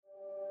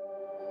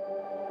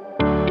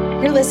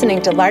You're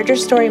listening to Larger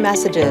Story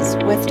Messages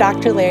with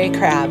Dr. Larry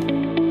Crabb.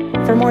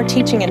 For more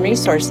teaching and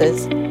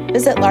resources,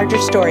 visit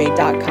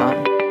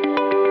largerstory.com.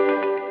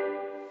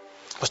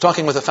 I was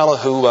talking with a fellow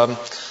a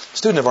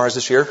student of ours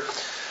this year,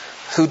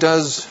 who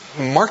does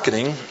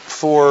marketing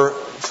for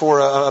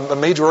a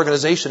major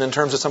organization in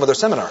terms of some of their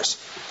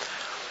seminars.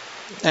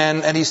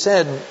 And he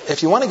said,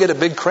 if you want to get a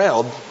big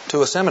crowd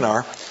to a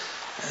seminar,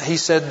 he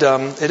said,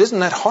 it isn't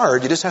that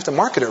hard. You just have to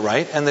market it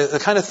right. And the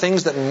kind of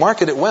things that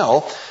market it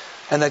well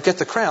and that get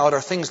the crowd are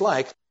things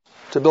like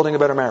to building a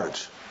better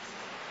marriage.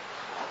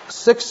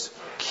 6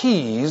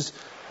 keys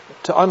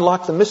to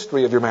unlock the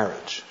mystery of your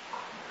marriage.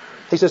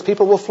 He says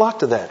people will flock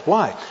to that.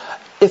 Why?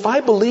 If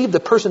I believed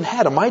the person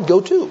had them, I'd go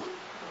too.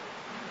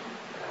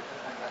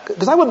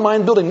 Because I wouldn't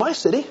mind building my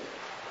city.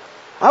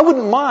 I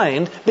wouldn't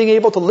mind being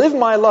able to live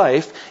my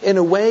life in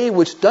a way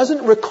which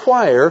doesn't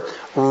require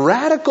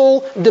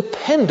radical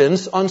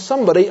dependence on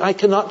somebody I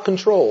cannot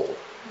control.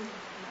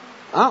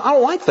 I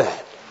don't like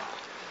that.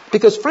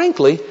 Because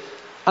frankly,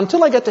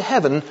 until I get to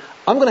heaven,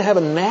 I'm going to have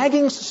a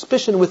nagging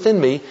suspicion within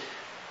me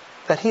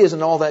that He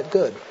isn't all that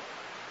good.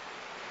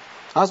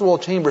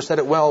 Oswald Chambers said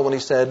it well when he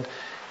said,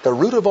 the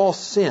root of all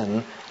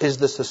sin is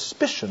the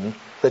suspicion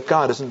that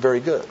God isn't very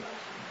good.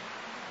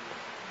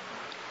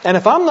 And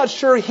if I'm not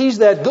sure He's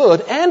that good,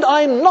 and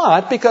I'm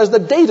not because the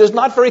data is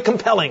not very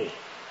compelling.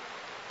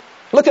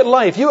 Look at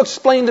life. You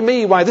explain to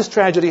me why this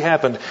tragedy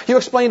happened. You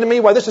explain to me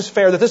why this is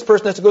fair, that this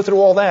person has to go through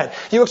all that.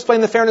 You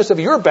explain the fairness of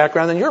your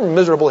background and your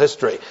miserable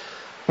history.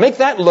 Make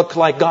that look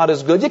like God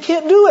is good. You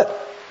can't do it.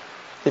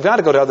 You've got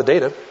to go to other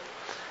data.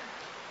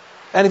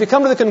 And if you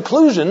come to the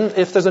conclusion,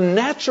 if there's a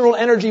natural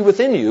energy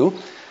within you,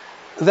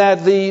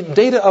 that the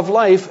data of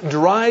life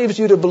drives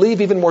you to believe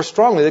even more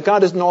strongly that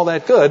God isn't all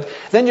that good,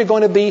 then you're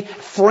going to be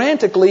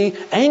frantically,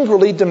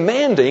 angrily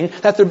demanding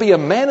that there be a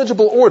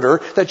manageable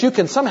order that you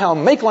can somehow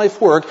make life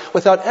work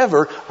without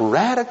ever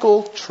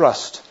radical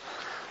trust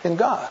in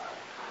God.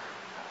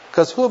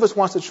 Because who of us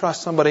wants to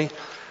trust somebody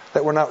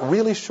that we're not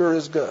really sure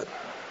is good?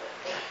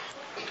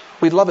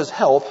 We'd love His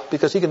help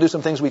because He can do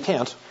some things we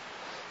can't.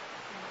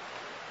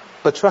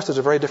 But trust is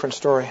a very different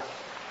story.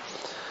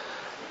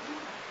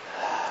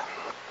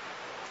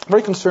 I'm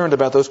very concerned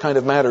about those kind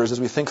of matters as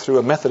we think through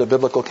a method of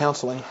biblical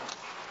counseling.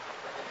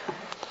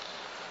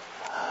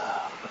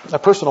 A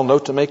personal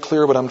note to make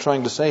clear what I'm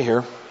trying to say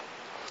here.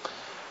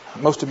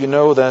 Most of you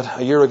know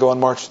that a year ago on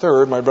March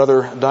 3rd, my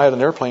brother died in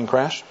an airplane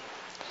crash.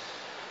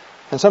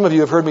 And some of you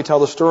have heard me tell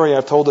the story.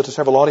 I've told it to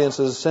several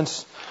audiences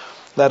since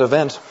that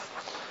event,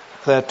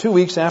 that 2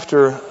 weeks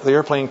after the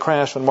airplane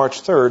crash on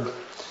March 3rd,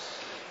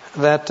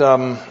 that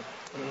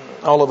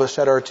all of us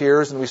shed our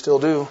tears, and we still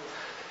do.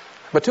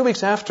 But 2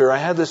 weeks after, I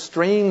had this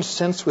strange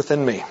sense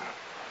within me.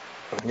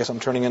 I guess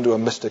I'm turning into a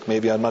mystic,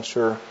 maybe, I'm not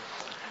sure.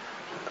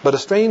 But a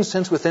strange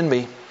sense within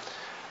me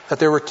that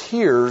there were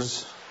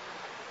tears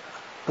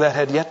that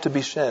had yet to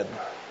be shed.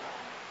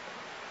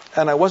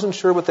 And I wasn't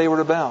sure what they were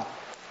about.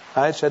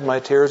 I had shed my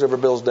tears over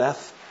Bill's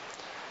death.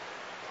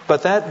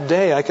 But that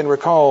day, I can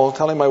recall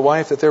telling my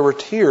wife that there were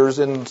tears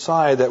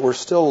inside that were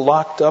still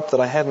locked up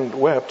that I hadn't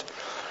wept.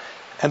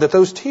 And that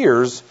those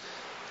tears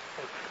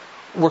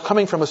were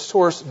coming from a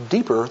source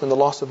deeper than the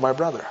loss of my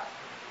brother.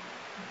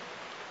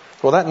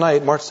 Well, that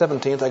night, March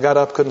 17th, I got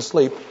up, couldn't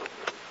sleep.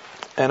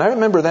 And I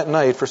remember that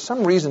night, for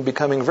some reason,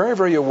 becoming very,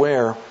 very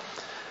aware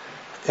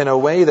in a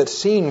way that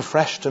seemed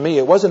fresh to me.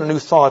 It wasn't a new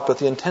thought, but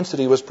the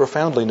intensity was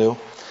profoundly new.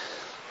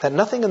 That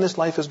nothing in this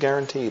life is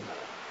guaranteed.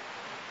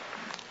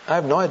 I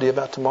have no idea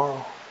about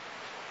tomorrow.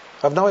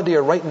 I have no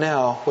idea right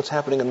now what's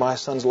happening in my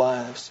son's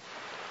lives.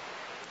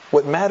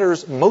 What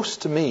matters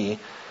most to me,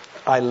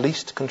 I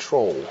least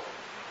control.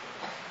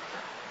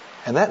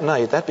 And that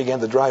night, that began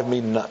to drive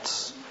me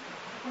nuts.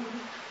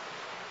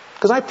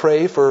 Because I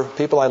pray for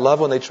people I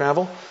love when they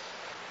travel.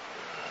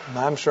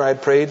 I'm sure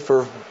I'd prayed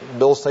for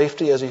Bill's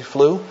safety as he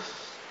flew.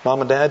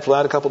 Mom and Dad flew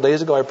out a couple of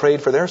days ago. I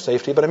prayed for their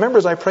safety. But I remember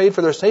as I prayed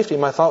for their safety,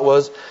 my thought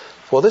was,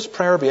 will this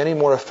prayer be any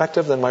more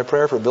effective than my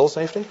prayer for Bill's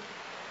safety?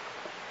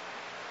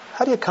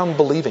 How do you come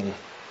believing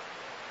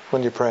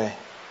when you pray?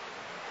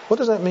 What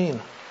does that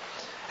mean?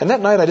 And that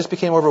night I just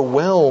became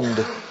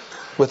overwhelmed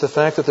with the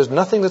fact that there's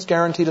nothing that's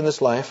guaranteed in this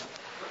life.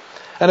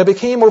 And I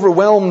became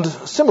overwhelmed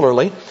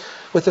similarly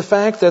with the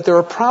fact that there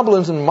are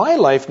problems in my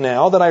life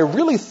now that I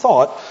really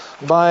thought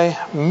by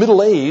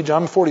middle age,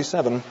 I'm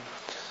 47,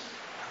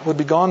 would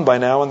be gone by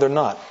now, and they're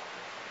not.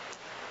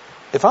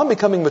 If I'm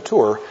becoming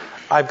mature,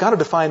 I've got to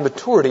define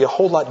maturity a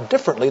whole lot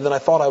differently than I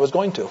thought I was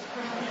going to.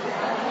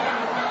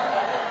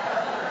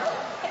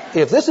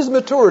 If this is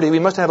maturity, we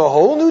must have a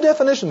whole new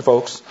definition,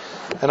 folks.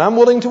 And I'm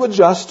willing to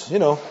adjust,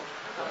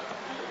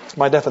 it's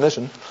my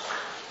definition.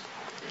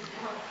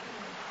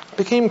 It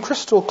became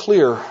crystal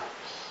clear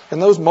in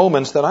those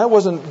moments that I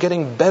wasn't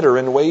getting better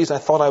in ways I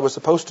thought I was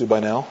supposed to by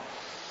now.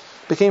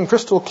 It became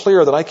crystal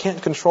clear that I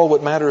can't control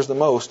what matters the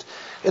most.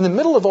 In the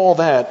middle of all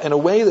that, in a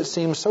way that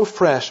seemed so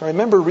fresh, I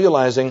remember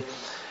realizing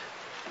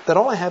that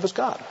all I have is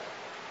God.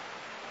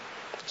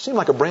 It seemed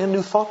like a brand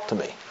new thought to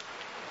me.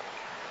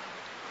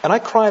 And I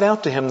cried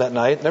out to Him that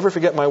night, never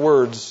forget my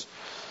words.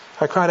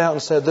 I cried out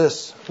and said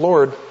this,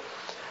 Lord,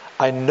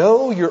 I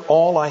know you're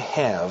all I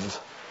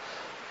have,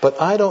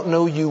 but I don't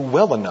know you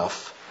well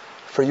enough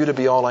for you to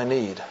be all I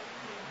need.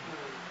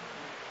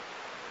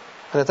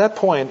 And at that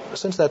point,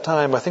 since that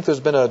time, I think there's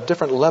been a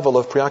different level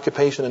of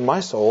preoccupation in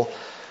my soul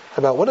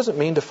about what does it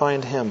mean to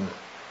find Him?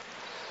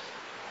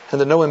 And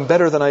to know Him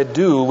better than I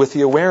do, with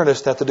the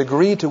awareness that the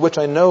degree to which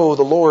I know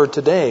the Lord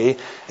today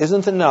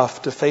isn't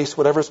enough to face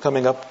whatever's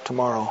coming up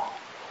tomorrow.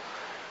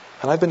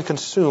 And I've been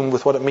consumed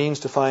with what it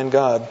means to find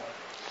God.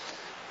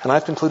 And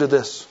I've concluded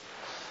this: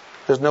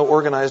 there's no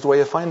organized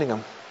way of finding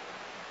Him.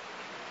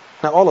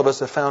 Now, all of us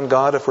have found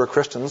God if we're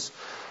Christians.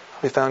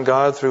 We found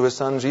God through His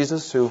Son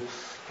Jesus, who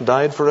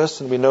died for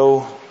us, and we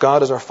know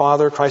God as our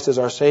Father, Christ as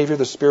our Savior,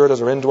 the Spirit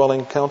as our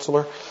indwelling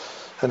counselor.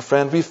 And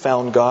friend, we've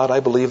found God. I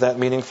believe that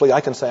meaningfully.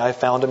 I can say I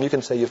found Him. You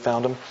can say you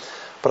found Him.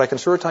 But I can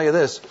sure tell you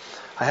this: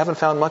 I haven't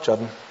found much of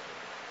Him.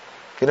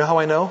 You know how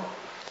I know?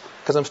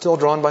 Because I'm still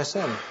drawn by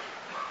sin.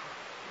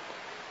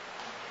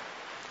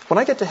 When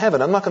I get to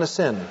heaven, I'm not going to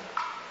sin.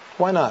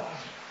 Why not?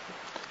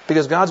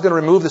 Because God's going to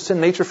remove the sin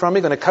nature from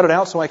me, going to cut it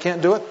out so I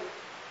can't do it?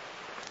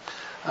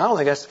 I don't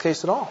think that's the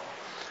case at all.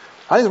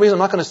 I think the reason I'm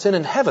not going to sin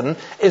in heaven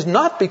is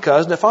not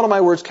because, now follow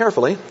my words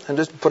carefully, and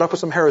just put up with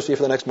some heresy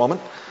for the next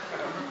moment.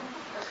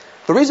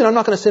 The reason I'm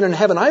not going to sin in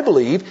heaven, I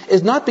believe,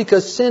 is not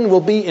because sin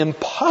will be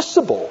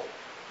impossible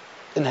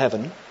in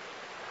heaven,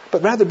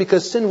 but rather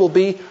because sin will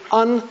be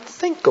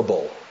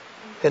unthinkable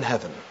in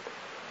heaven.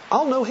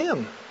 I'll know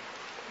Him.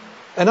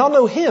 And I'll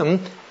know Him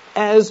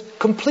as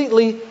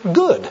completely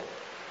good.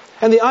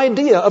 And the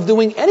idea of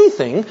doing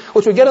anything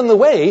which would get in the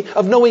way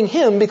of knowing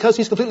Him because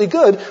He's completely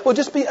good would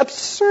just be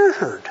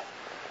absurd.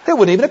 It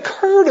wouldn't even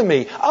occur to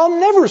me. I'll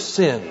never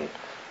sin.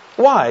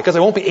 Why? Because I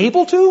won't be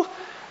able to?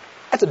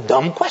 That's a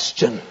dumb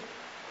question.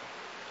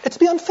 It's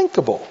be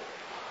unthinkable.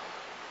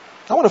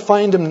 I want to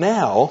find Him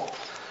now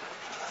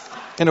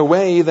in a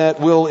way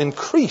that will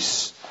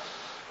increase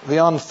the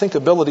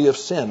unthinkability of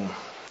sin.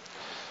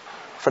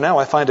 For now,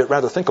 I find it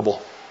rather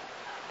thinkable.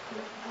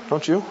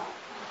 Don't you?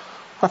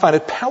 I find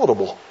it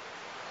palatable.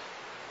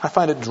 I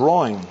find it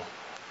drawing. And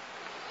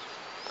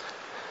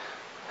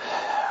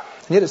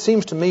yet it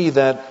seems to me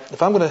that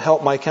if I'm going to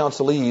help my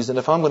counselees, and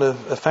if I'm going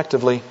to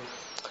effectively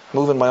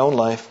move in my own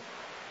life,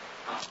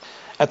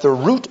 at the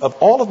root of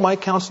all of my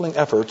counseling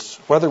efforts,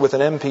 whether with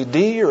an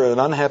MPD or an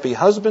unhappy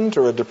husband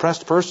or a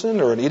depressed person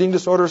or an eating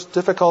disorder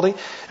difficulty,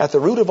 at the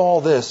root of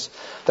all this,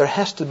 there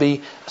has to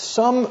be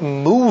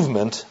some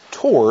movement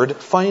toward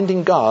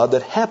finding God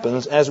that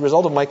happens as a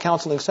result of my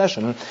counseling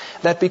session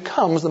that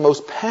becomes the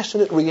most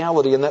passionate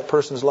reality in that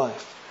person's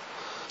life.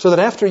 So that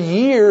after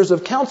years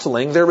of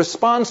counseling, their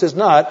response is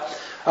not,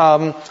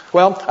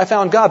 well, I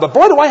found God, but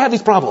boy, do I have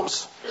these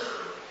problems.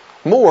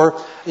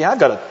 More, yeah, I've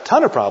got a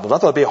ton of problems. I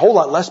thought it'd be a whole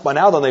lot less by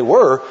now than they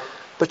were.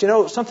 But you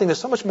know, something that's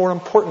so much more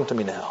important to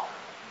me now.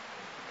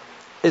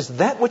 Is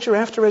that what you're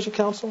after as you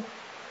counsel?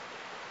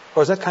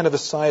 Or is that kind of a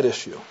side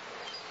issue?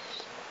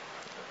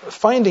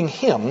 Finding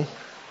Him,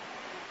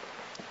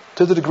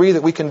 to the degree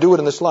that we can do it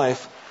in this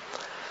life,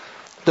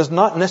 does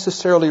not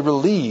necessarily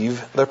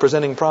relieve the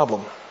presenting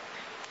problem.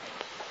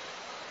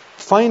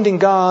 Finding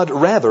God,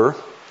 rather,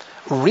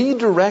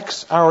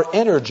 redirects our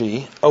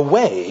energy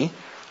away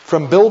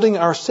from building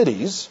our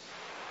cities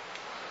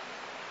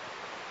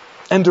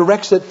and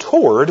directs it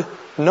toward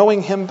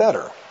knowing Him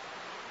better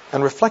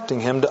and reflecting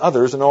Him to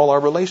others in all our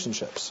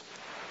relationships.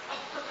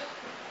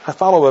 I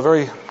follow a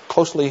very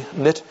closely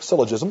knit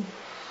syllogism.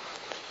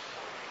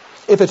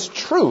 If it's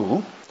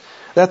true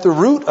that the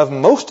root of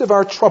most of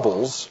our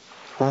troubles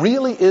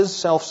really is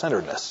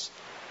self-centeredness,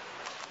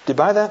 do you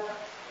buy that?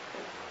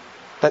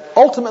 That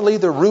ultimately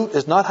the root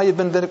is not how you've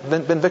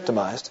been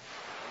victimized,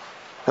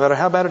 no matter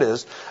how bad it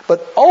is,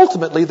 but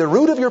ultimately the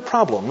root of your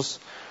problems,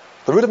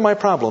 the root of my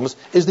problems,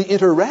 is the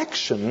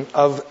interaction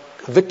of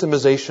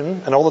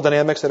victimization and all the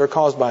dynamics that are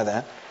caused by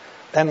that,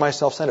 and my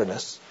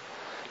self-centeredness.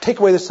 Take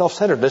away the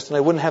self-centeredness and I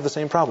wouldn't have the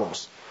same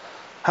problems.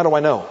 How do I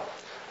know?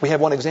 We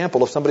have one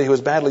example of somebody who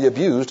was badly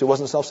abused who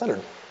wasn't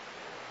self-centered.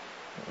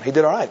 He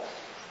did all right.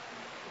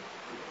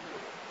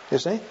 You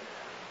see?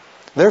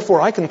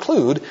 Therefore, I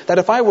conclude that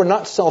if I were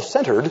not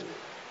self-centered,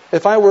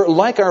 if I were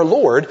like our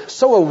Lord,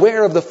 so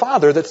aware of the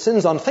Father that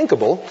sin's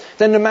unthinkable,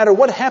 then no matter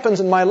what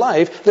happens in my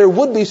life, there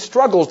would be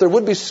struggles, there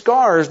would be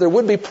scars, there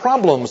would be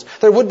problems,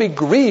 there would be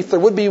grief, there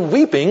would be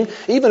weeping,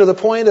 even to the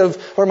point of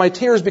where my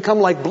tears become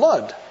like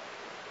blood.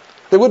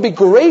 There would be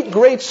great,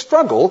 great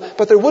struggle,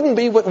 but there wouldn't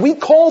be what we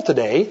call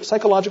today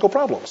psychological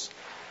problems.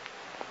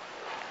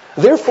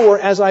 Therefore,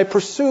 as I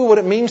pursue what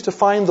it means to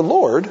find the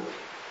Lord,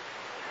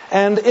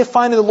 and if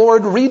finding the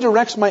Lord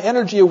redirects my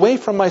energy away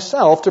from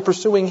myself to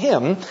pursuing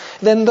Him,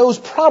 then those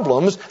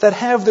problems that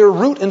have their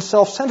root in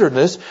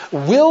self-centeredness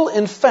will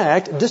in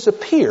fact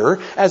disappear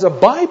as a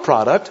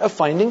byproduct of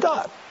finding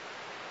God.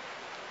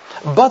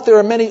 But there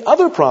are many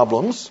other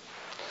problems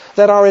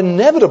that are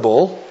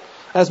inevitable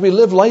as we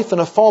live life in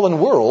a fallen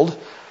world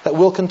that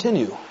will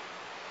continue.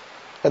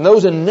 And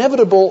those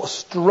inevitable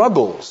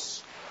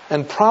struggles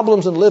and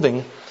problems in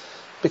living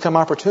become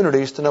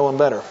opportunities to know Him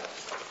better.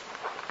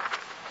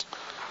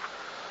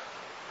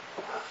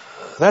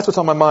 That's what's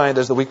on my mind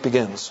as the week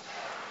begins.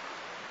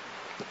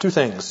 Two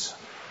things.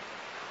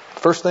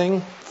 First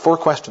thing, 4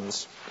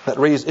 questions that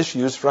raise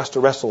issues for us to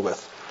wrestle with.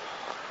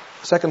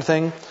 Second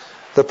thing,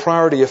 the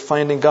priority of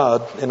finding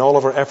God in all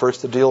of our efforts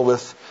to deal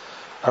with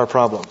our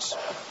problems.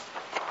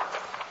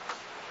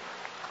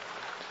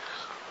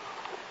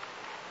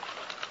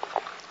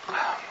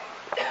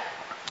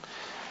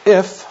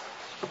 If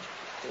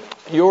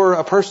you're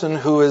a person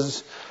who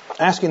is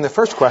asking the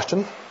first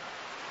question,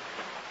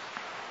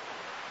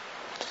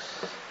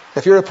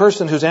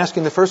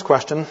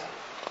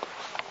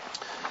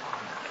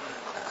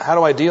 how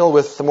do I deal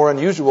with the more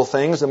unusual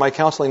things? In my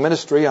counseling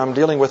ministry, I'm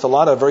dealing with a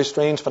lot of very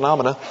strange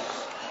phenomena.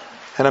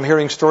 And I'm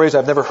hearing stories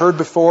I've never heard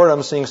before.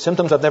 I'm seeing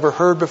symptoms I've never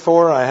heard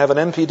before. I have an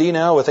MPD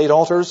now with 8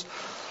 altars.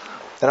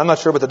 And I'm not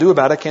sure what to do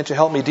about it. Can't you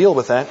help me deal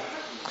with that?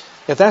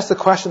 If that's the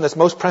question that's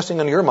most pressing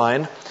on your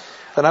mind,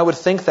 then I would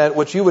think that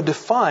what you would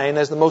define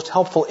as the most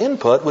helpful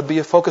input would be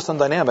a focus on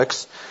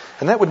dynamics.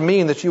 And that would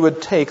mean that you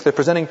would take the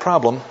presenting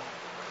problem,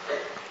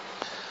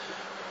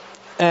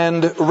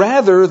 and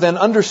rather than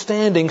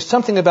understanding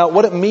something about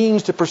what it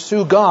means to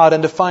pursue God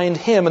and to find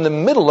Him in the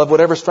middle of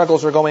whatever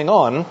struggles are going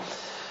on,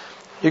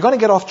 you're going to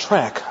get off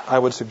track, I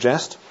would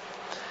suggest.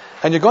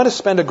 And you're going to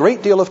spend a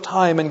great deal of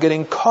time in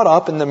getting caught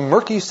up in the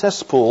murky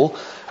cesspool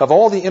of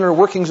all the inner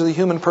workings of the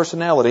human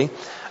personality,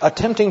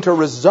 attempting to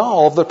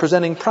resolve the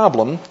presenting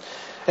problem.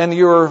 And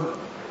your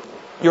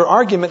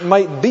argument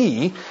might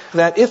be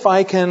that if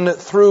I can,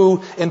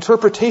 through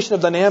interpretation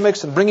of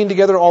dynamics and bringing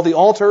together all the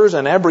altars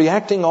and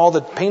abreacting all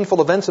the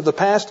painful events of the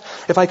past,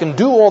 if I can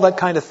do all that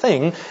kind of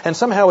thing and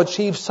somehow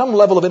achieve some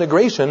level of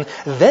integration,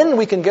 then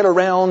we can get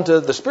around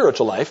to the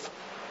spiritual life,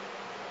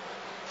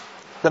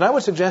 then I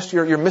would suggest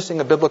you're missing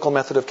a biblical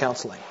method of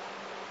counseling.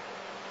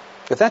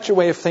 If that's your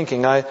way of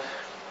thinking, I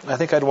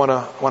think I'd want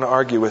to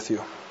argue with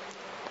you.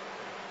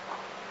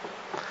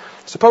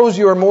 Suppose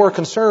you are more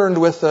concerned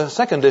with the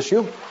second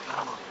issue,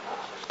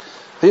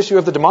 the issue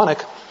of the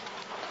demonic,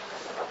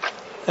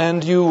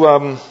 and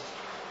you...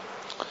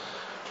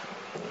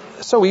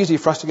 it's so easy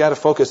for us to get out of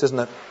focus, isn't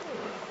it?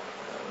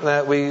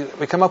 That we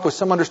come up with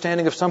some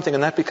understanding of something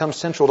and that becomes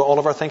central to all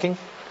of our thinking.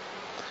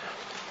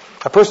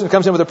 A person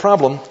comes in with a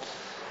problem,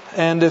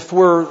 and if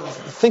we're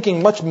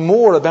thinking much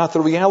more about the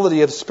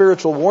reality of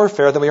spiritual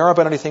warfare than we are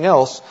about anything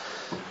else,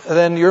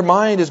 then your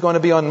mind is going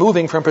to be on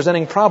moving from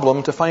presenting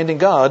problem to finding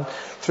God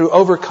through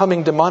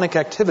overcoming demonic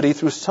activity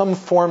through some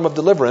form of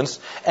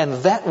deliverance, and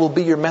that will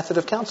be your method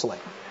of counseling.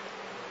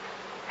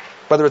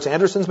 Whether it's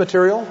Anderson's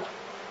material,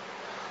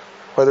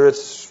 whether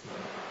it's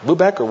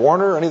Lubeck or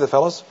Warner or any of the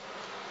fellows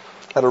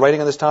that are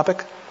writing on this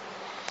topic,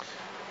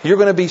 you're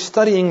going to be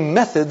studying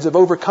methods of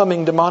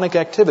overcoming demonic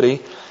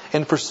activity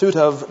in pursuit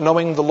of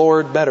knowing the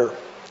Lord better.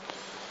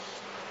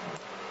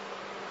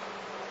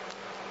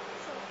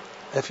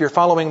 If you're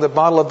following the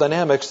model of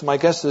dynamics, my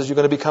guess is you're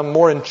going to become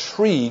more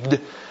intrigued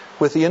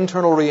with the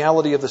internal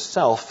reality of the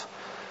self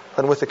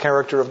than with the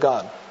character of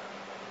God.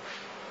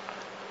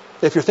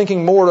 If you're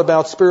thinking more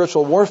about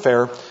spiritual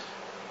warfare,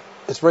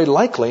 it's very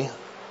likely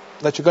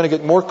that you're going to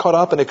get more caught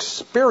up in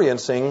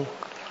experiencing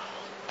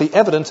the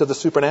evidence of the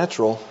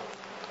supernatural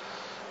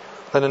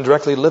than in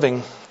directly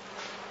living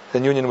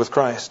in union with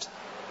Christ.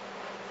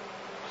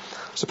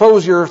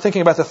 Suppose you're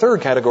thinking about the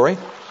third category,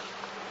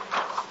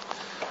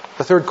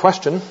 the third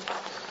question,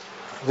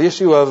 the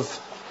issue of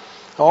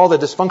all the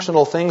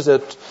dysfunctional things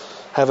that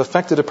have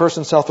affected a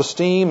person's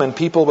self-esteem, and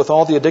people with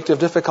all the addictive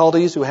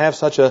difficulties who have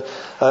such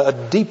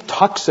a deep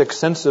toxic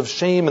sense of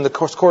shame in the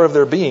core of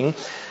their being,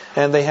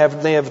 and they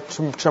have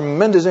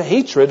tremendous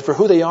hatred for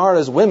who they are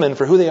as women,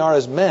 for who they are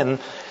as men,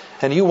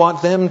 and you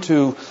want them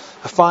to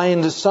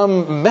find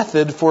some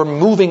method for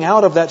moving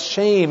out of that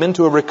shame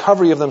into a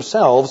recovery of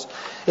themselves.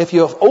 If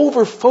you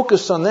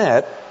over-focus on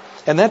that,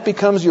 and that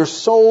becomes your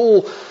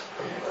sole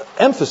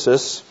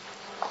emphasis,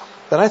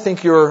 then I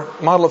think your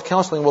model of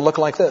counseling will look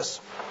like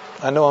this.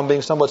 I know I'm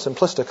being somewhat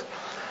simplistic,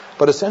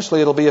 but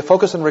essentially it'll be a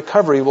focus on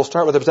recovery. We'll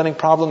start with the presenting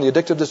problem, the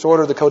addictive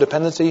disorder, the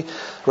codependency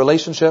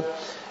relationship,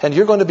 and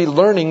you're going to be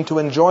learning to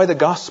enjoy the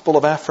gospel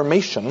of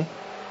affirmation,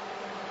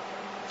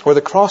 where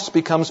the cross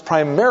becomes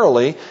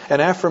primarily an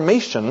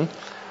affirmation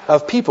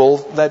of people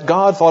that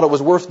God thought it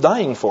was worth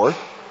dying for,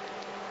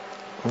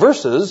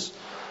 versus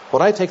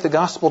what I take the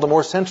gospel to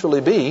more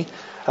centrally be,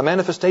 a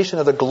manifestation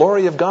of the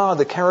glory of God,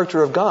 the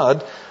character of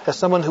God, as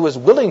someone who is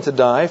willing to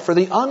die for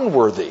the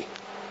unworthy.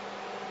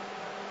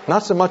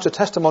 Not so much a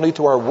testimony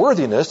to our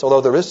worthiness,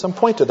 although there is some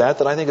point to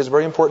that I think is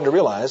very important to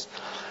realize,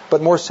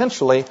 but more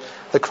centrally,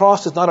 the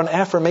cross is not an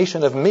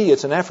affirmation of me,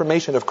 it's an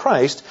affirmation of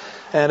Christ,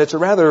 and it's a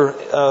rather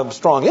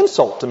strong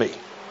insult to me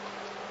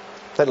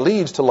that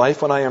leads to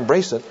life when I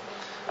embrace it.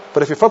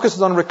 But if your focus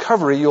is on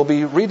recovery, you'll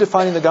be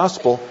redefining the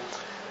gospel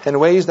in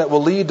ways that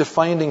will lead to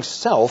finding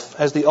self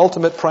as the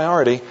ultimate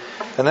priority,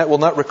 and that will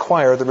not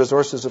require the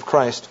resources of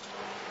Christ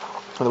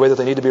in the way that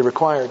they need to be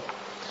required.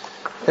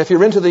 If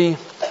you're into the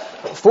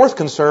fourth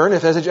concern,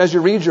 if as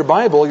you read your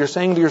Bible, you're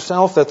saying to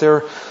yourself that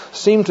there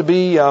seems to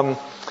be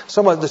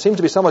so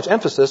much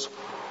emphasis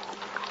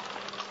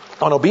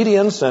on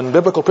obedience and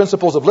biblical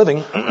principles of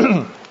living,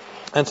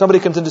 and somebody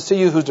comes in to see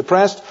you who's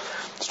depressed,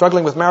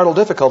 struggling with marital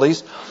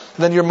difficulties,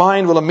 then your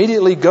mind will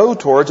immediately go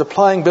towards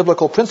applying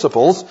biblical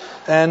principles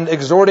and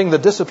exhorting the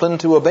discipline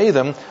to obey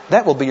them.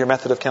 That will be your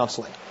method of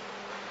counseling.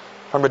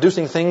 I'm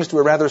reducing things to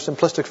a rather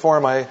simplistic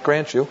form, I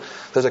grant you.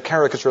 There's a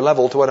caricature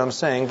level to what I'm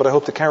saying, but I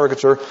hope the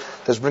caricature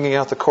is bringing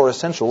out the core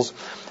essentials.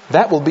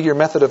 That will be your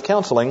method of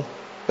counseling.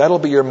 That'll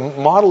be your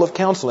model of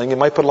counseling. You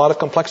might put a lot of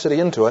complexity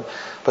into it,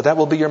 but that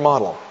will be your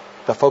model.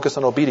 The focus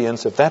on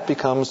obedience, if that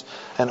becomes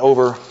an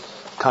over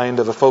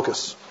kind of a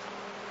focus.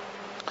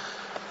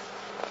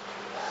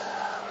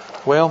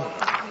 Well,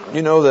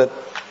 you know that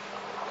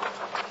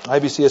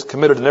IBC is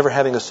committed to never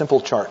having a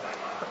simple chart.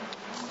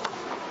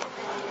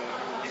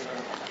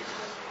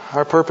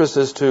 Our purpose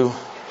is to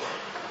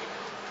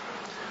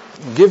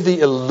give the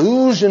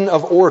illusion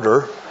of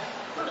order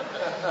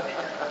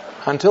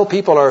until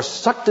people are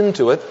sucked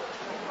into it,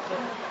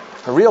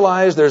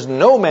 realize there's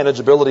no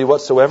manageability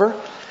whatsoever,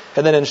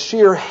 and then in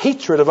sheer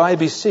hatred of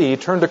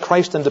IBC, turn to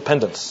Christ and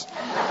dependence.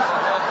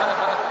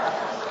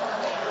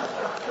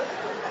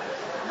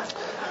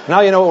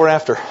 Now you know what we're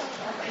after.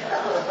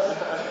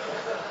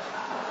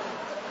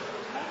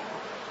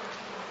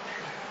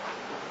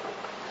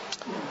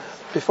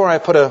 Before I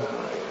put a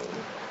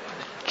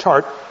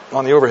chart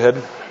on the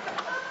overhead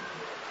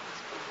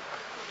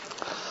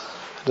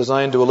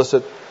designed to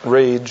elicit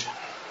rage,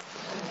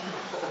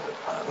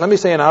 let me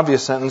say an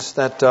obvious sentence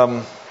that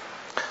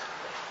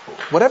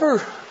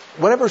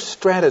whatever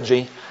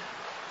strategy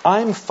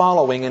I'm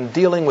following in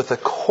dealing with the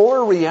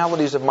core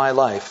realities of my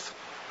life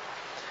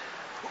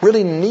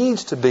really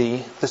needs to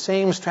be the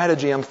same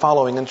strategy I'm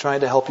following in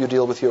trying to help you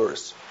deal with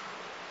yours.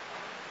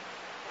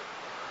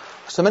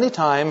 So many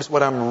times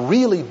what I'm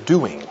really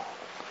doing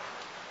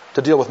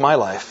to deal with my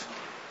life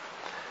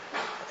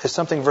is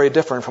something very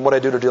different from what I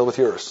do to deal with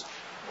yours.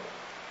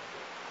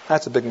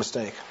 That's a big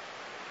mistake.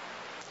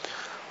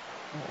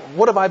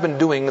 What have I been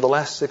doing the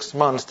last 6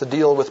 months to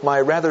deal with my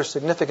rather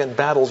significant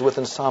battles with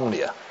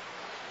insomnia?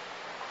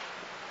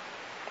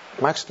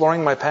 Am I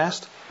exploring my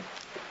past?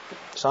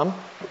 Some.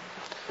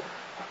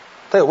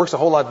 I tell you, it works a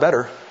whole lot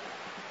better.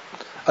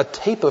 A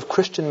tape of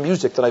Christian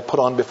music that I put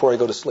on before I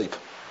go to sleep.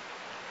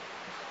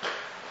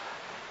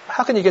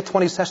 How can you get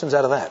 20 sessions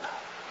out of that?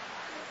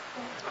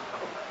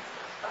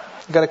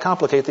 You've got to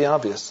complicate the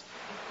obvious.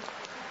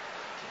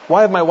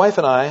 Why have my wife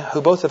and I,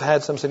 who both have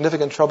had some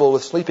significant trouble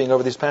with sleeping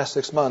over these past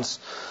 6 months,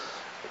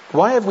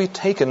 why have we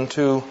taken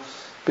to,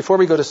 before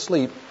we go to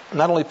sleep,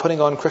 not only putting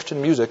on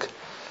Christian music,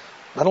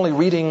 not only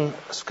reading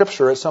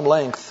Scripture at some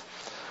length,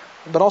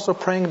 but also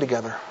praying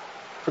together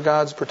for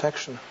God's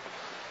protection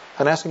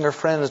and asking our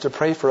friends to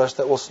pray for us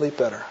that we'll sleep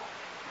better?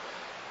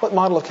 What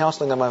model of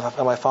counseling am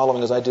I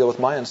following as I deal with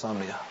my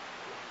insomnia?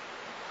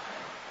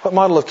 What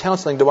model of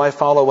counseling do I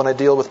follow when I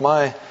deal with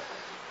my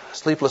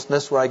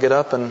sleeplessness where I get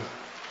up and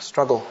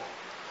struggle?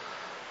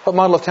 What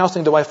model of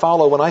counseling do I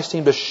follow when I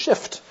seem to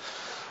shift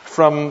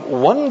from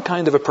one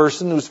kind of a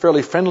person who's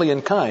fairly friendly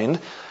and kind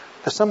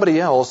to somebody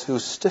else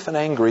who's stiff and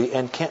angry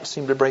and can't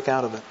seem to break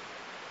out of it?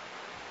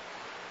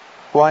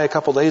 Why, a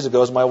couple days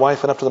ago, as my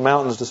wife went up to the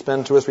mountains to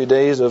spend 2 or 3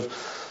 days of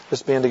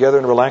just being together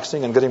and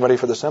relaxing and getting ready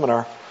for the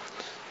seminar,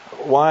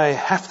 why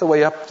half the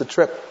way up the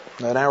trip,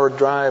 an hour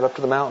drive up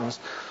to the mountains,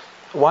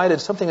 why did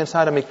something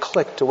inside of me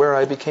click to where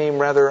I became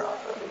rather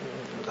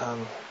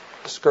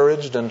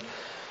discouraged, and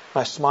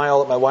my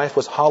smile at my wife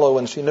was hollow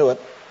and she knew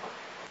it?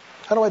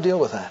 How do I deal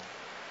with that?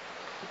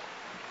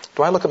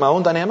 Do I look at my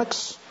own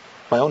dynamics,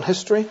 my own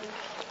history?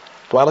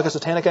 Do I look at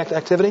satanic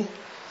activity?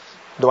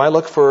 Do I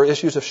look for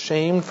issues of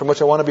shame from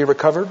which I want to be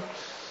recovered?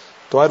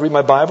 Do I read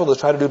my Bible to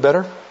try to do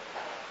better?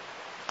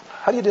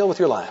 How do you deal with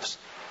your lives?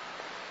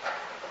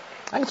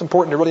 I think it's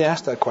important to really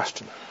ask that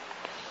question.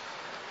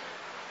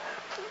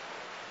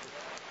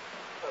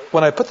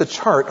 When I put the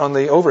chart on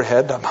the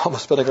overhead, I'm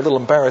almost feeling a little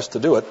embarrassed to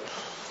do it.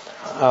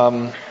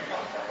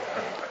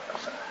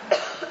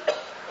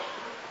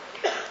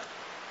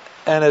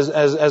 And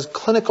as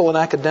clinical and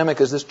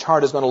academic as this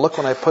chart is going to look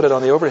when I put it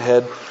on the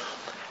overhead,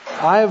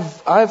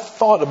 I've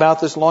thought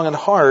about this long and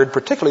hard,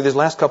 particularly these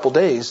last couple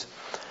days,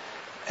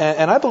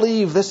 and I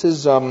believe this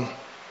is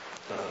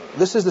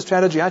the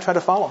strategy I try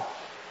to follow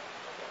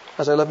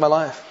as I live my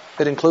life.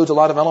 It includes a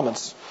lot of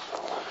elements.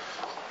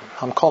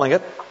 I'm calling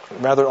it,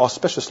 rather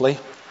auspiciously,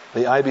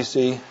 the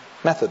IBC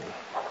method.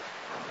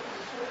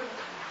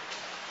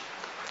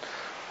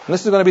 And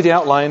this is going to be the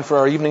outline for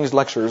our evening's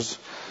lectures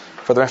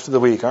for the rest of the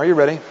week. Are you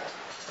ready?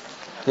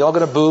 You all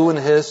going to boo and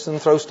hiss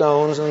and throw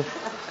stones, and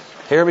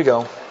here we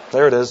go.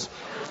 There it is.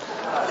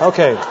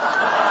 Okay.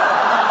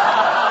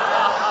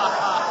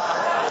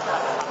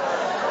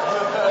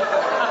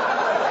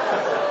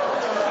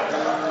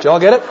 Did you all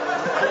get it?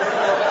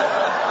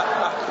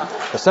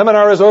 The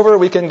seminar is over.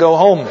 We can go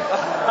home.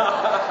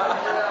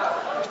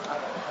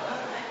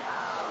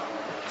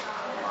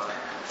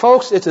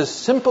 Folks, it's as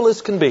simple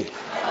as can be.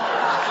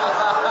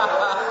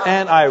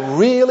 And I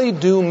really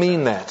do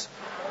mean that.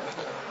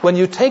 When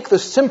you take the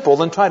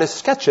simple and try to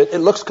sketch it, it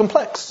looks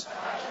complex.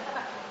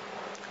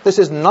 This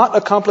is not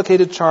a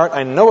complicated chart.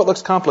 I know it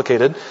looks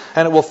complicated,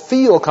 and it will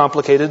feel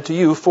complicated to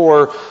you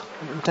for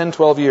 10,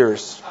 12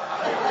 years.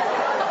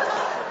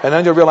 And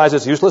then you'll realize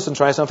it's useless and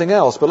try something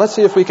else. But let's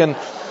see if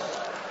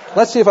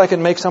I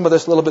can make some of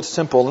this a little bit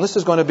simple. And this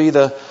is going to be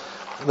the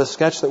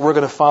sketch that we're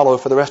going to follow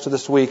for the rest of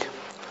this week.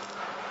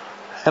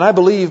 And I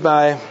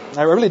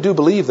really do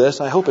believe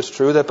this, I hope it's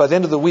true, that by the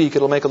end of the week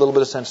it'll make a little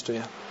bit of sense to you.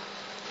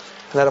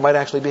 And that it might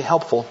actually be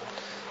helpful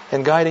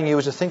in guiding you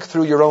as you think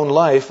through your own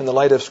life in the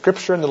light of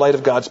Scripture, in the light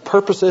of God's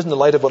purposes, in the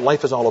light of what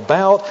life is all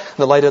about, in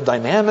the light of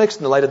dynamics,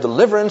 in the light of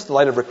deliverance, in the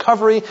light of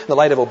recovery, in the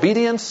light of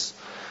obedience.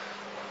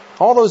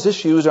 All those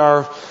issues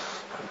are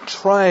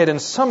tried in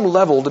some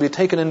level to be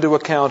taken into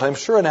account, I'm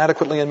sure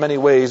inadequately in many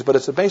ways, but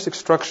it's a basic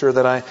structure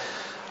that I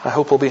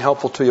hope will be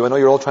helpful to you. I know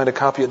you're all trying to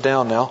copy it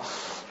down now.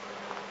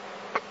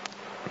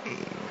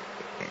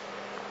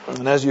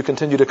 And as you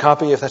continue to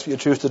copy, if that's what you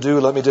choose to do,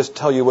 let me just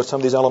tell you what some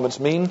of these elements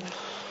mean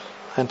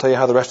and tell you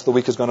how the rest of the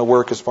week is going to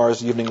work as far as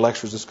the evening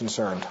lectures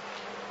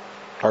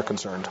are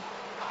concerned.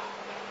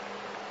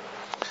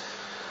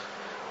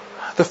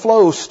 The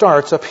flow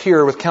starts up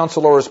here with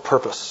Counselor's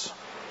purpose.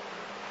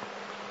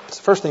 It's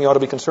the first thing you ought to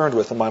be concerned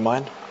with in my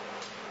mind.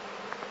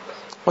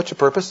 What's your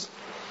purpose?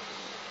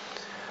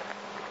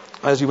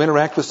 As you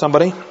interact with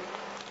somebody,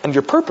 and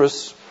your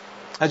purpose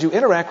as you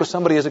interact with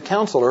somebody as a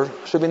counselor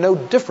should be no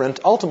different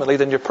ultimately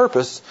than your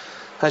purpose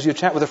as you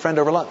chat with a friend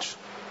over lunch.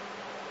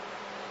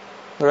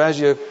 Or as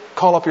you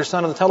call up your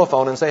son on the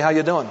telephone and say, how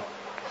you doing?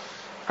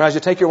 Or as you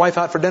take your wife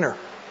out for dinner.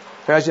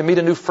 Or as you meet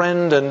a new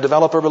friend and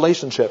develop a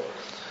relationship.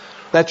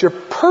 That your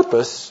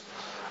purpose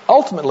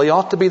ultimately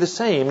ought to be the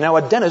same. Now,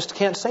 a dentist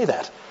can't say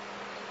that.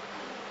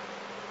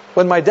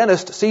 When my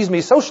dentist sees me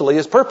socially,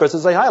 his purpose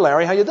is to say, hi,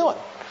 Larry, how you doing?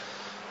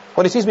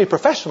 When he sees me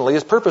professionally,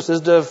 his purpose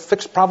is to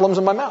fix problems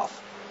in my mouth.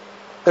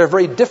 There are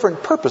very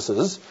different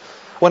purposes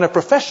when a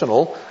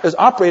professional is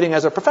operating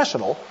as a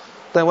professional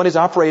than when he's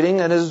operating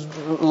in his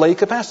lay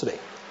capacity.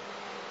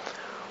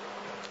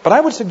 But I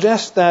would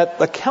suggest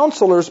that a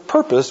counselor's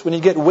purpose, when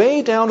you get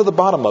way down to the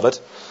bottom of it,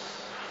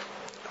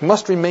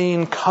 must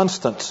remain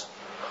constant.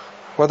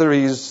 Whether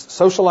he's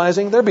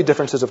socializing, there'll be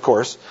differences, of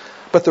course,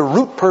 but the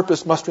root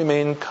purpose must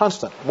remain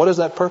constant. What is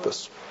that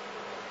purpose?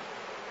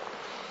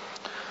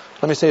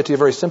 Let me say it to you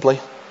very simply.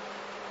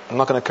 I'm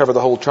not going to cover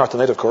the whole chart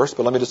tonight, of course,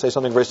 but let me just say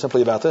something very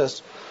simply about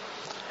this.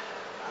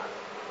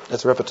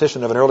 It's a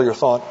repetition of an earlier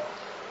thought.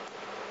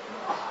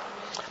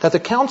 That the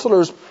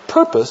counselor's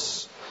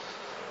purpose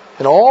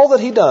in all that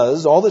he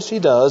does, all that she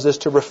does, is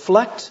to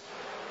reflect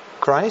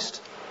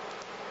Christ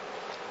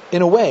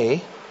in a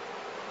way,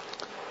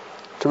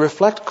 to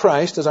reflect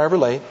Christ, as I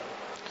relate,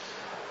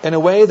 in a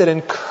way that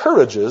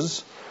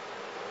encourages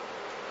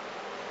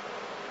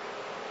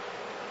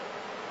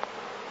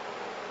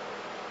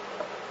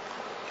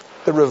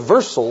the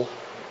reversal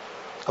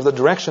of the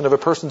direction of a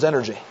person's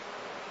energy.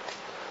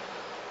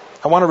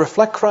 I want to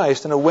reflect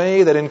Christ in a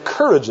way that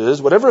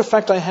encourages whatever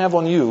effect I have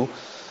on you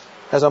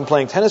as I'm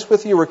playing tennis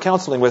with you or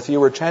counseling with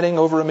you or chatting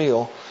over a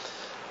meal.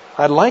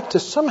 I'd like to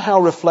somehow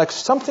reflect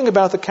something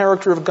about the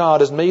character of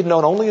God as made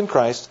known only in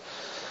Christ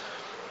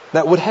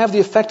that would have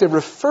the effect of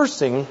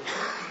reversing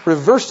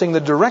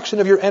the direction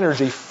of your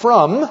energy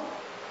from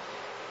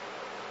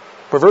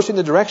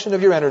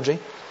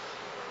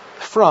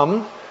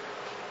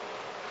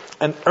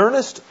an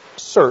earnest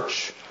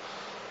search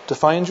to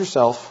find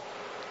yourself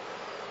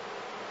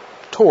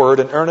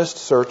toward an earnest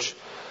search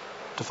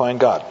to find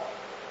God.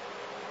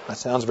 That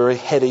sounds very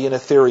heady and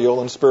ethereal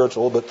and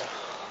spiritual, but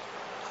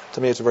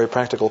to me it's a very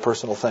practical,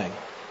 personal thing.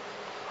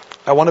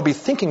 I want to be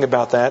thinking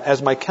about that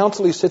as my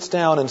counselee sits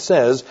down and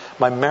says,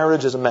 my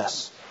marriage is a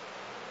mess.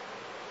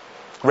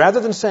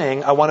 Rather than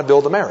saying, I want to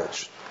build a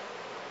marriage.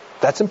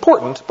 That's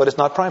important, but it's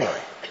not primary.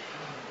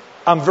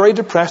 I'm very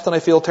depressed and I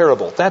feel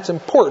terrible. That's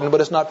important,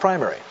 but it's not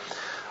primary.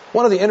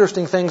 One of the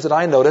interesting things that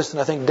I noticed,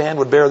 and I think Dan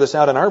would bear this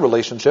out in our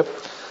relationship,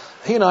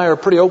 he and I are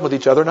pretty open with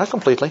each other, not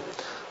completely,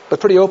 but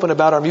pretty open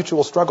about our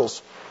mutual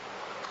struggles.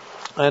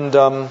 And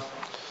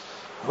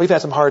we've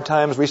had some hard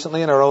times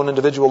recently in our own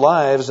individual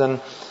lives, and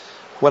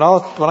when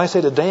I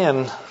say to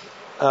Dan,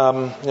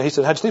 he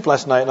said, how'd you sleep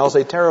last night? And I'll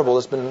say, terrible,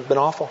 it's been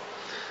awful.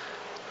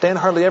 Dan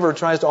hardly ever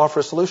tries to offer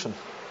a solution.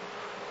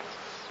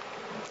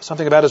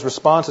 Something about his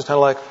response is kind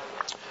of like,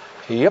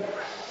 yep.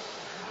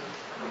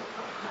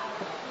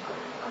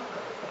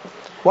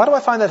 Why do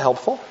I find that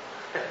helpful?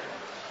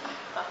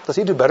 Does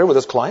he do better with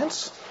his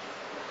clients?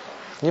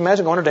 Can you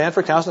imagine going to Dan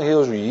for counseling? He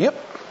goes, yep.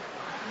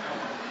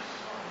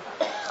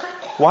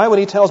 Why, when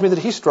he tells me that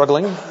he's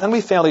struggling, and we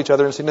fail each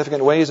other in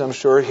significant ways, I'm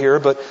sure, here,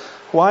 but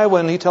why,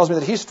 when he tells me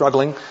that he's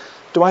struggling,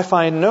 do I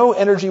find no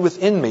energy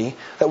within me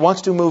that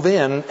wants to move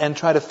in and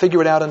try to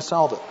figure it out and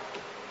solve it?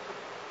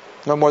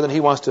 No more than he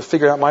wants to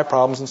figure out my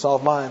problems and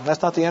solve mine.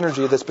 That's not the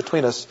energy that's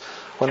between us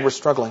when we're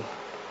struggling.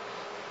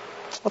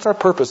 What's our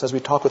purpose as we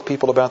talk with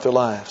people about their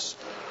lives?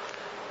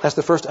 That's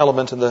the first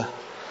element in the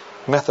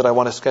method I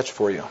want to sketch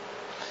for you.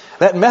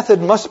 That method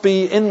must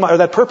be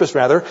that purpose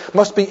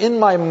must be in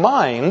my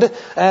mind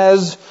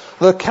as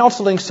the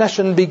counseling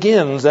session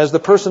begins, as the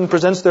person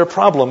presents their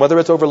problem, whether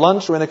it's over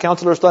lunch or in a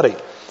counselor study.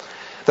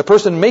 The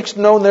person makes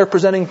known their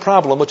presenting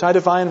problem, which I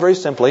define very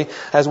simply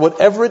as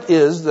whatever it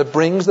is that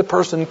brings the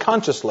person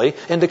consciously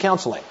into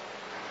counseling.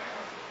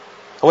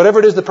 Whatever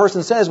it is the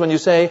person says when you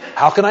say,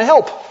 "How can I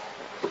help?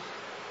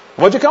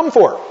 What'd you come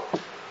for?"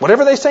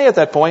 Whatever they say at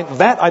that point,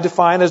 that I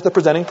define as the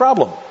presenting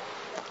problem.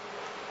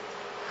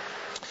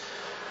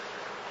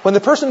 When the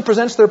person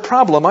presents their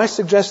problem, I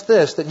suggest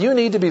this, that you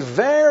need to be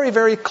very,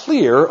 very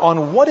clear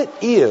on what it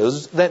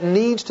is that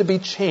needs to be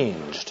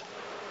changed.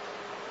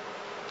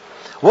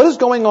 What is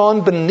going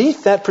on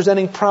beneath that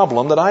presenting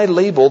problem that I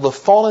label the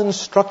fallen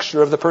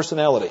structure of the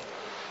personality?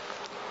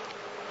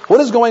 What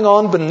is going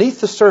on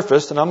beneath the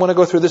surface? And I'm going to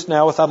go through this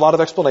now without a lot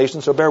of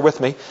explanation, so bear with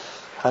me.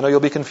 I know you'll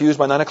be confused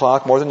by 9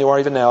 o'clock, more than you are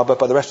even now, but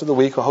by the rest of the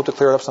week, I hope to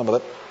clear up some of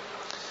it.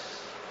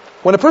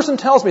 When a person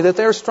tells me that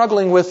they're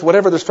struggling with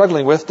whatever they're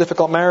struggling with,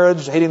 difficult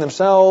marriage, hating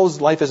themselves,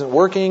 life isn't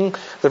working,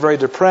 they're very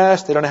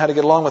depressed, they don't know how to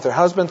get along with their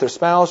husband, their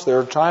spouse,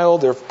 their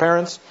child, their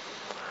parents,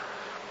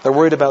 they're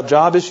worried about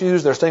job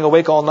issues, they're staying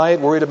awake all night,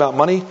 worried about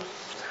money.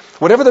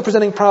 Whatever the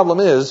presenting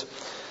problem is,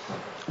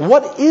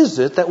 what is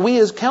it that we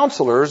as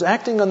counselors,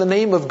 acting on the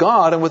name of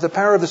God and with the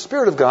power of the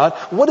Spirit of God,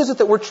 what is it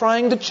that we're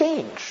trying to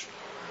change?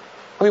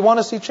 We want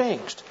to see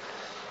changed.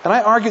 And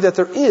I argue that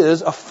there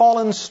is a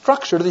fallen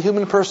structure to the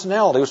human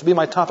personality, which will be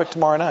my topic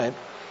tomorrow night.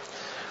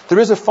 There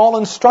is a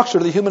fallen structure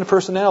to the human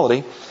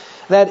personality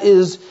that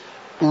is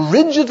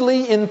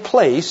rigidly in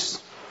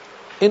place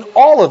in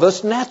all of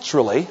us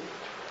naturally,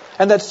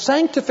 and that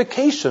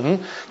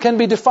sanctification can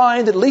be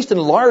defined, at least in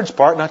large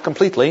part, not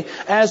completely,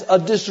 as a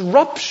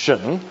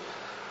disruption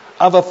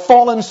of a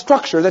fallen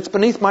structure that's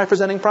beneath my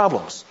presenting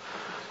problems.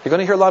 You're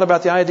going to hear a lot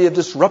about the idea of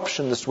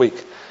disruption this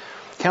week.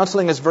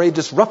 Counseling is very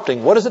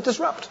disrupting. What does it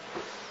disrupt?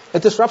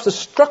 It disrupts the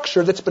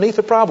structure that's beneath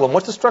the problem.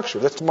 What's the structure?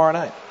 That's tomorrow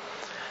night.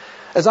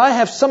 As I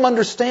have some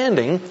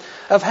understanding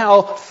of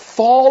how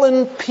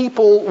fallen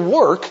people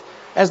work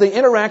as they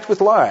interact with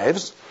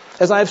lives,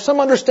 as I have some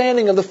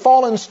understanding of the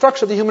fallen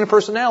structure of the human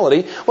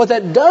personality, what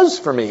that does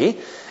for me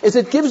is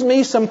it gives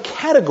me some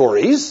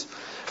categories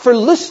for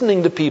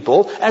listening to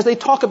people as they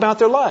talk about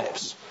their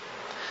lives.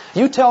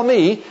 You tell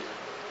me,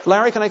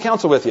 "Larry, can I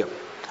counsel with you?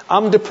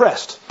 I'm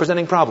depressed,"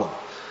 presenting problem.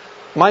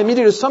 My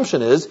immediate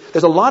assumption is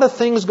there's a lot of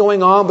things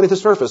going on beneath the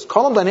surface.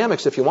 Call them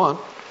dynamics if you want.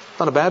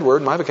 Not a bad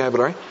word in my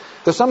vocabulary.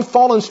 There's some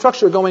fallen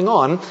structure going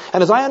on,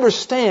 and as I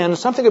understand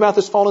something about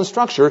this fallen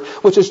structure,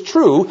 which is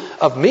true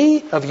of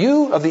me, of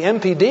you, of the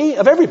MPD,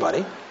 of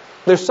everybody,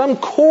 there's some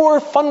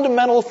core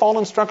fundamental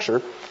fallen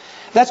structure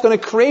that's going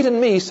to create in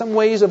me some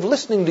ways of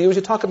listening to you as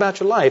you talk about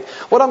your life.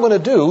 What I'm going to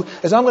do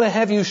is I'm going to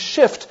have you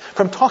shift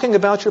from talking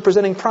about your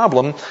presenting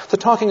problem to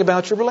talking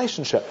about your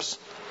relationships.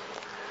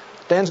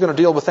 Dan's going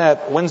to deal with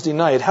that Wednesday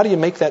night. How do you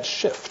make that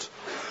shift?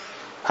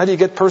 How do you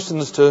get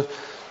persons to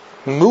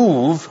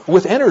move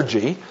with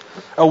energy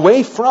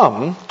away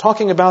from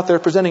talking about their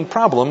presenting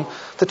problem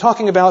to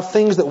talking about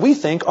things that we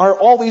think are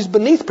always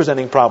beneath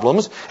presenting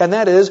problems, and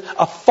that is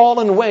a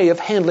fallen way of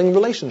handling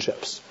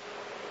relationships.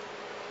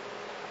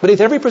 Beneath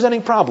every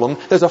presenting problem,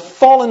 there's a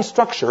fallen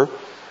structure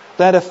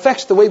that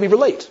affects the way we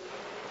relate.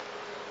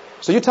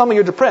 So you tell me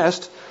you're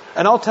depressed,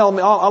 and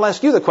I'll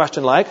ask you the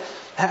question like,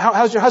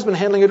 how's your husband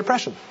handling your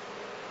depression?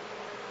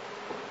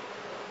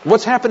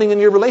 What's happening in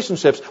your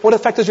relationships? What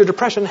effect is your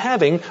depression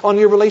having on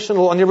your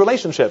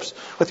relationships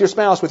with your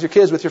spouse, with your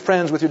kids, with your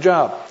friends, with your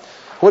job?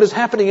 What is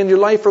happening in your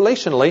life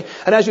relationally?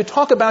 And as you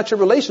talk about your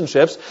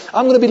relationships,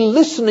 I'm going to be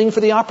listening for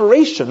the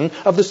operation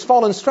of this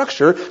fallen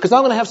structure because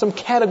I'm going to have some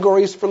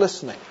categories for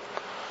listening.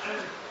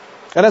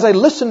 And as I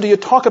listen to you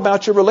talk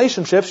about your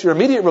relationships, your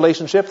immediate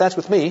relationship, that's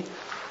with me.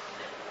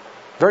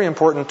 Very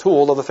important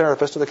tool of the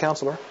therapist or the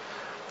counselor.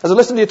 As I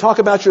listen to you talk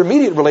about your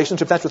immediate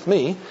relationship, that's with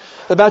me.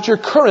 About your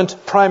current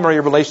primary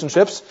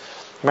relationships,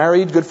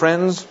 married, good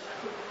friends.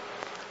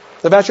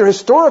 About your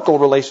historical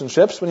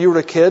relationships when you were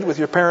a kid with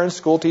your parents,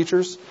 school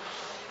teachers.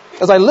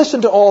 As I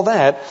listen to all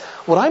that,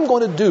 what I'm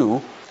going to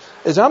do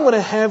is I'm going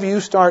to have you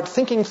start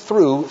thinking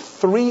through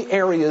 3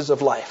 areas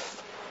of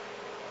life.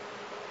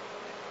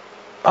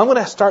 I'm going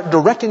to start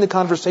directing the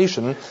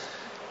conversation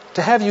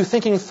to have you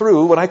thinking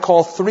through what I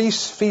call 3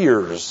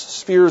 spheres.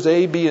 Spheres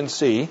A, B, and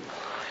C.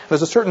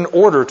 There's a certain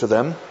order to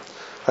them.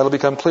 That'll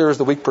become clear as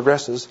the week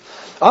progresses.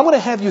 I'm going to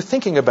have you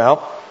thinking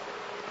about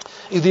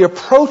the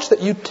approach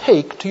that you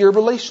take to your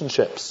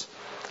relationships.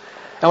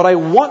 And what I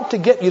want to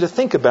get you to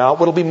think about,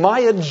 what will be my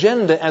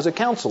agenda as a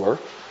counselor,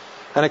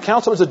 and a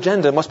counselor's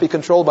agenda must be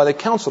controlled by the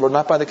counselor,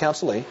 not by the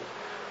counselee.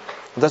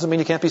 It doesn't mean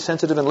you can't be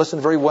sensitive and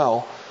listen very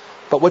well,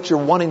 but what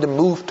you're wanting to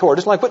move toward,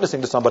 just like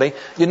witnessing to somebody,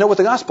 you know what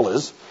the gospel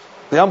is.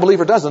 The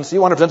unbeliever doesn't, so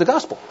you want to present the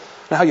gospel.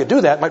 Now, how you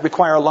do that might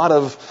require a lot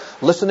of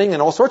listening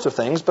and all sorts of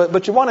things,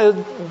 but you want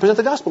to present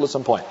the gospel at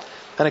some point.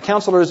 And a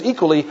counselor is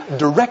equally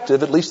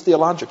directive, at least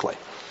theologically.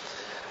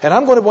 And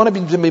I'm going to want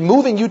to be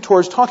moving you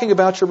towards talking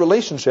about your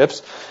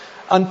relationships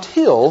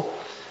until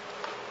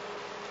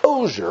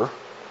exposure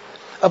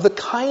of the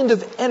kind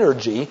of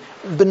energy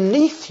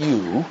beneath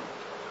you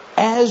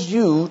as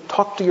you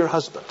talk to your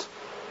husband.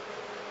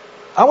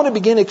 I want to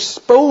begin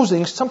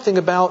exposing something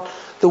about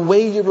the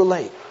way you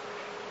relate.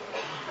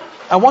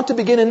 I want to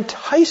begin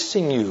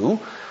enticing you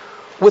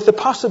with the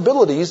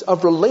possibilities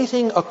of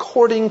relating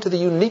according to the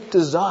unique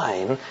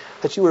design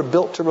that you were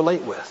built to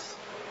relate with.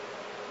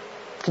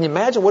 Can you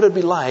imagine what it'd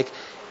be like?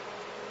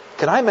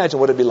 Can I imagine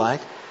what it'd be like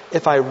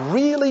if I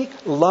really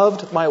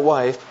loved my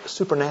wife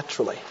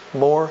supernaturally,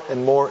 more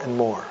and more and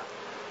more?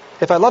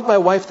 If I loved my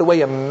wife the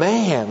way a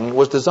man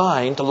was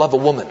designed to love a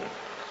woman.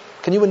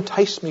 Can you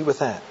entice me with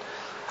that?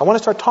 I want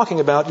to start talking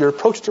about your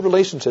approach to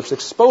relationships,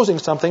 exposing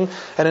something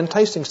and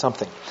enticing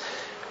something.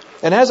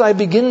 And as I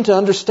begin to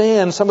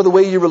understand some of the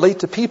way you relate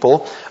to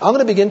people, I'm going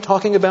to begin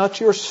talking about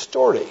your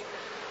story.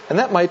 And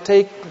that might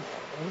take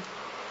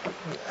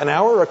an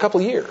hour or a couple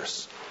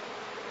years.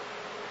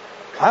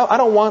 I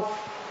don't want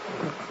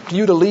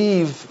you to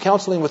leave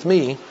counseling with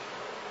me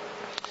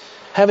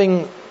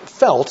having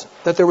felt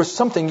that there was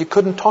something you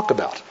couldn't talk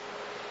about.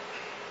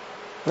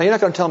 Now, you're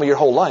not going to tell me your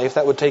whole life.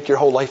 That would take your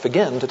whole life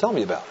again to tell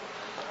me about.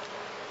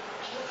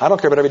 I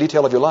don't care about every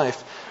detail of your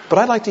life, but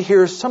I'd like to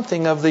hear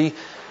something of the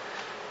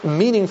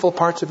meaningful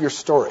parts of your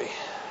story.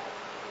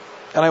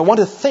 And I want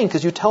to think,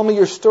 as you tell me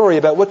your story,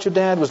 about what your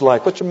dad was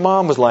like, what your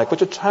mom was like,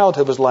 what your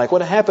childhood was like,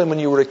 what happened when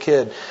you were a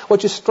kid,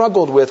 what you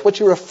struggled with, what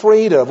you were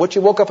afraid of, what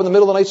you woke up in the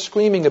middle of the night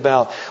screaming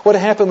about, what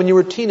happened when you were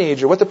a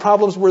teenager, what the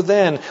problems were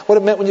then, what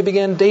it meant when you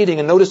began dating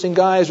and noticing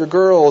guys or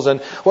girls, and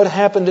what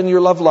happened in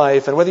your love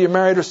life, and whether you're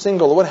married or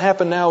single, or what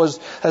happened now as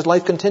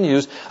life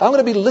continues. I'm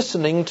going to be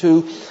listening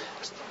to,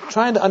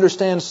 trying to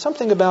understand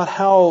something about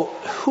how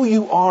who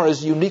you are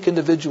as a unique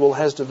individual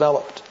has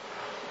developed.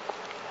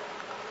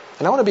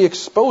 And I want to be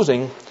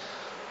exposing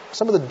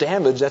some of the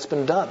damage that's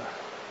been done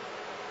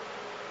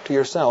to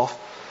yourself.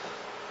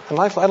 And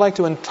I'd like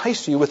to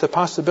entice you with the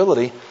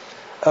possibility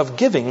of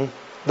giving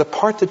the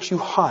part that you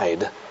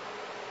hide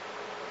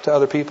to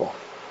other people.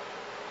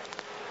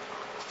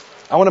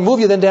 I want to move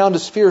you then down to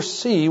sphere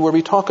C, where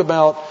we talk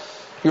about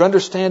your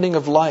understanding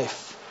of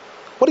life.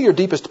 What are your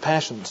deepest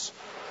passions?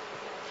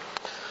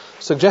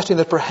 Suggesting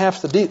that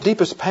perhaps the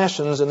deepest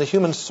passions in the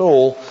human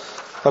soul,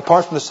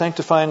 apart from the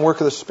sanctifying work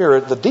of the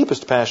Spirit, the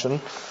deepest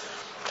passion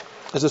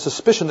is a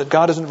suspicion that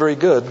God isn't very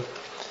good,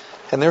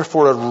 and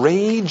therefore a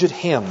rage at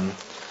Him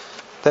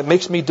that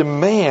makes me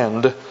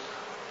demand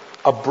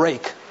a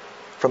break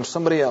from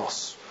somebody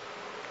else.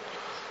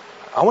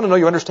 I want to know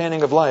your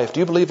understanding of life. Do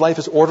you believe life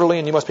is orderly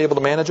and you must be able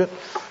to manage it?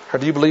 Or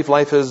do you believe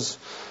life is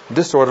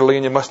disorderly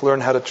and you must learn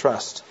how to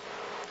trust?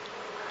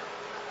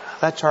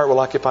 That chart will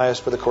occupy us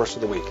for the course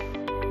of the week.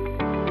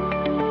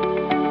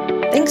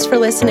 Thanks for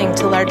listening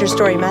to Larger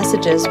Story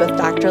Messages with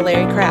Dr.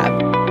 Larry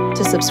Crabb.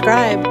 To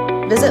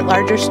subscribe, visit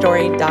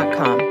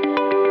largerstory.com.